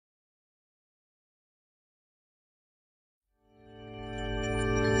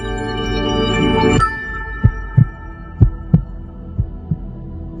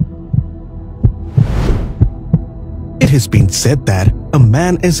always been said that a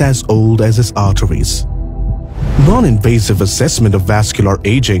man is as old as his arteries. Non-invasive assessment of vascular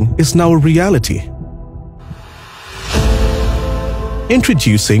aging is now a reality.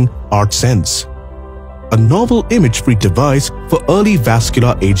 Introducing ARTSENS, a novel image-free device for early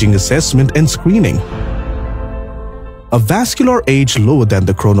vascular aging assessment and screening. A vascular age lower than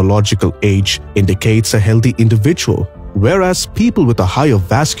the chronological age indicates a healthy individual, whereas people with a higher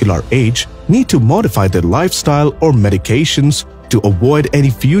vascular age need to modify their lifestyle or medications to avoid any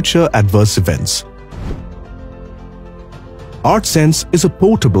future adverse events. ARTSENS is a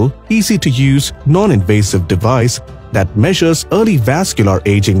portable, easy-to-use, non-invasive device that measures early vascular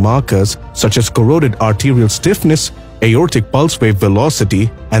aging markers such as carotid arterial stiffness, aortic pulse wave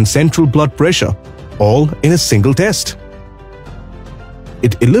velocity, and central blood pressure, all in a single test.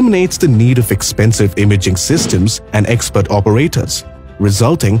 It eliminates the need of expensive imaging systems and expert operators,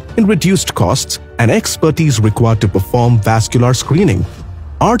 resulting in reduced costs and expertise required to perform vascular screening.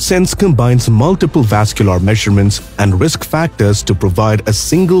 ARTSENS combines multiple vascular measurements and risk factors to provide a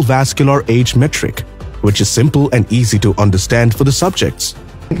single vascular age metric, which is simple and easy to understand for the subjects.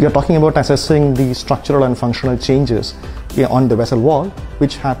 You're talking about assessing the structural and functional changes on the vessel wall,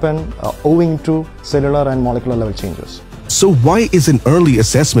 which happen owing to cellular and molecular level changes. So why is an early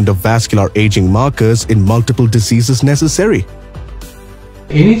assessment of vascular aging markers in multiple diseases necessary?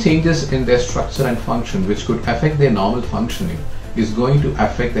 Any changes in their structure and function which could affect their normal functioning is going to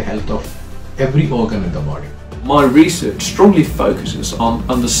affect the health of every organ in the body. My research strongly focuses on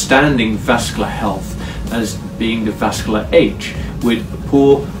understanding vascular health as being the vascular age, with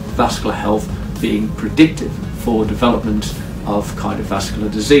poor vascular health being predictive for development of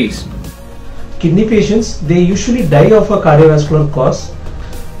cardiovascular disease. Kidney patients, they usually die of a cardiovascular cause.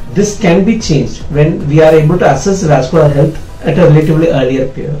 This can be changed when we are able to assess vascular health at a relatively earlier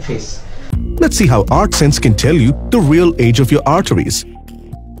phase. Let's see how ARTSENS can tell you the real age of your arteries.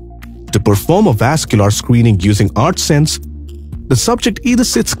 To perform a vascular screening using ARTSENS, the subject either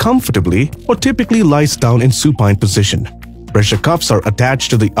sits comfortably or typically lies down in supine position. Pressure cuffs are attached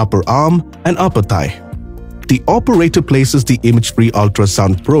to the upper arm and upper thigh. The operator places the image-free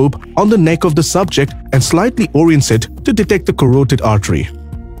ultrasound probe on the neck of the subject and slightly orients it to detect the carotid artery.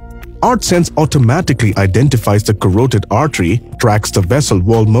 ARTSENS automatically identifies the carotid artery, tracks the vessel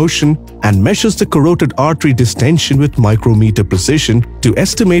wall motion, and measures the carotid artery distension with micrometer precision to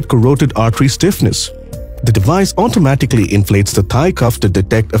estimate carotid artery stiffness. The device automatically inflates the thigh cuff to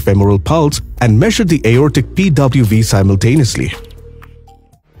detect a femoral pulse and measure the aortic PWV simultaneously.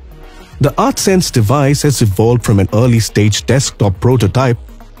 The ARTSENS device has evolved from an early-stage desktop prototype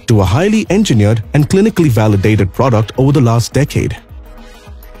to a highly engineered and clinically validated product over the last decade.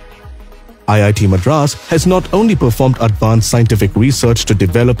 IIT Madras has not only performed advanced scientific research to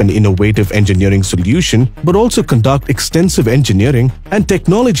develop an innovative engineering solution, but also conduct extensive engineering and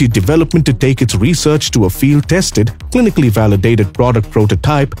technology development to take its research to a field-tested, clinically validated product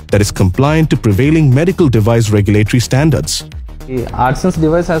prototype that is compliant to prevailing medical device regulatory standards. The ARTSENS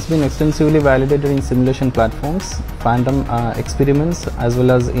device has been extensively validated in simulation platforms, phantom experiments, as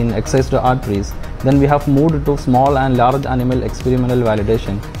well as in excised arteries. Then we have moved to small and large animal experimental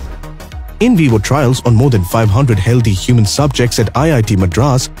validation. In vivo trials on more than 500 healthy human subjects at IIT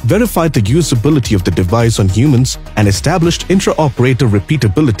Madras verified the usability of the device on humans and established intraoperator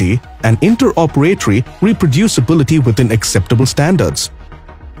repeatability and interoperatory reproducibility within acceptable standards.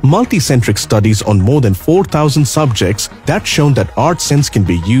 Multicentric studies on more than 4,000 subjects that shown that ARTSENS can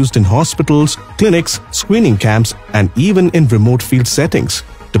be used in hospitals, clinics, screening camps, and even in remote field settings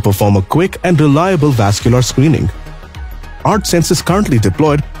to perform a quick and reliable vascular screening. ARTSENS is currently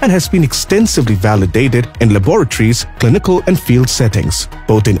deployed and has been extensively validated in laboratories, clinical and field settings,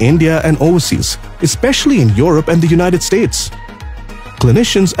 both in India and overseas, especially in Europe and the United States.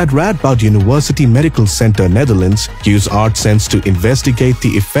 Clinicians at Radboud University Medical Center, Netherlands, use ARTSENS to investigate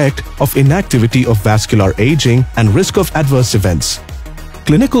the effect of inactivity of vascular aging and risk of adverse events.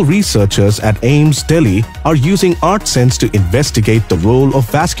 Clinical researchers at AIIMS, Delhi are using ARTSENS to investigate the role of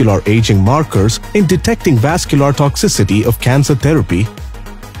vascular aging markers in detecting vascular toxicity of cancer therapy.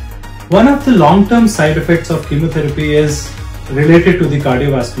 One of the long-term side effects of chemotherapy is related to the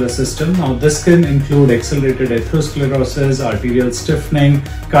cardiovascular system. Now, this can include accelerated atherosclerosis, arterial stiffening,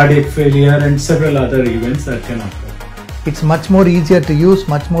 cardiac failure, and several other events that can occur. It's much more easier to use,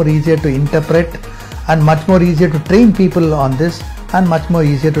 much more easier to interpret, and much more easier to train people on this, and much more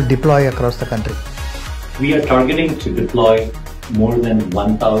easier to deploy across the country. We are targeting to deploy more than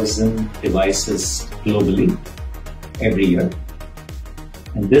 1,000 devices globally every year.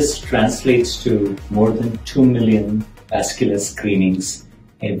 And this translates to more than 2 million vascular screenings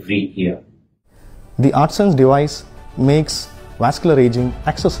every year. The ARTSENS device makes vascular aging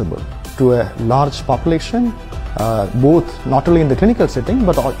accessible to a large population, both not only in the clinical setting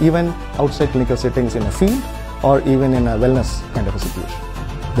but even outside clinical settings in a field or even in a wellness kind of a situation.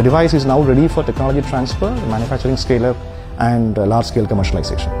 The device is now ready for technology transfer, manufacturing scale-up and large-scale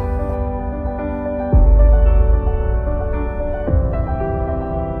commercialization.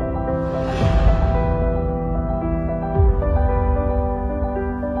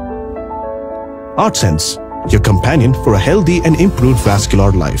 ARTSENS, your companion for a healthy and improved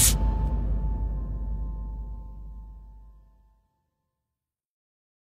vascular life.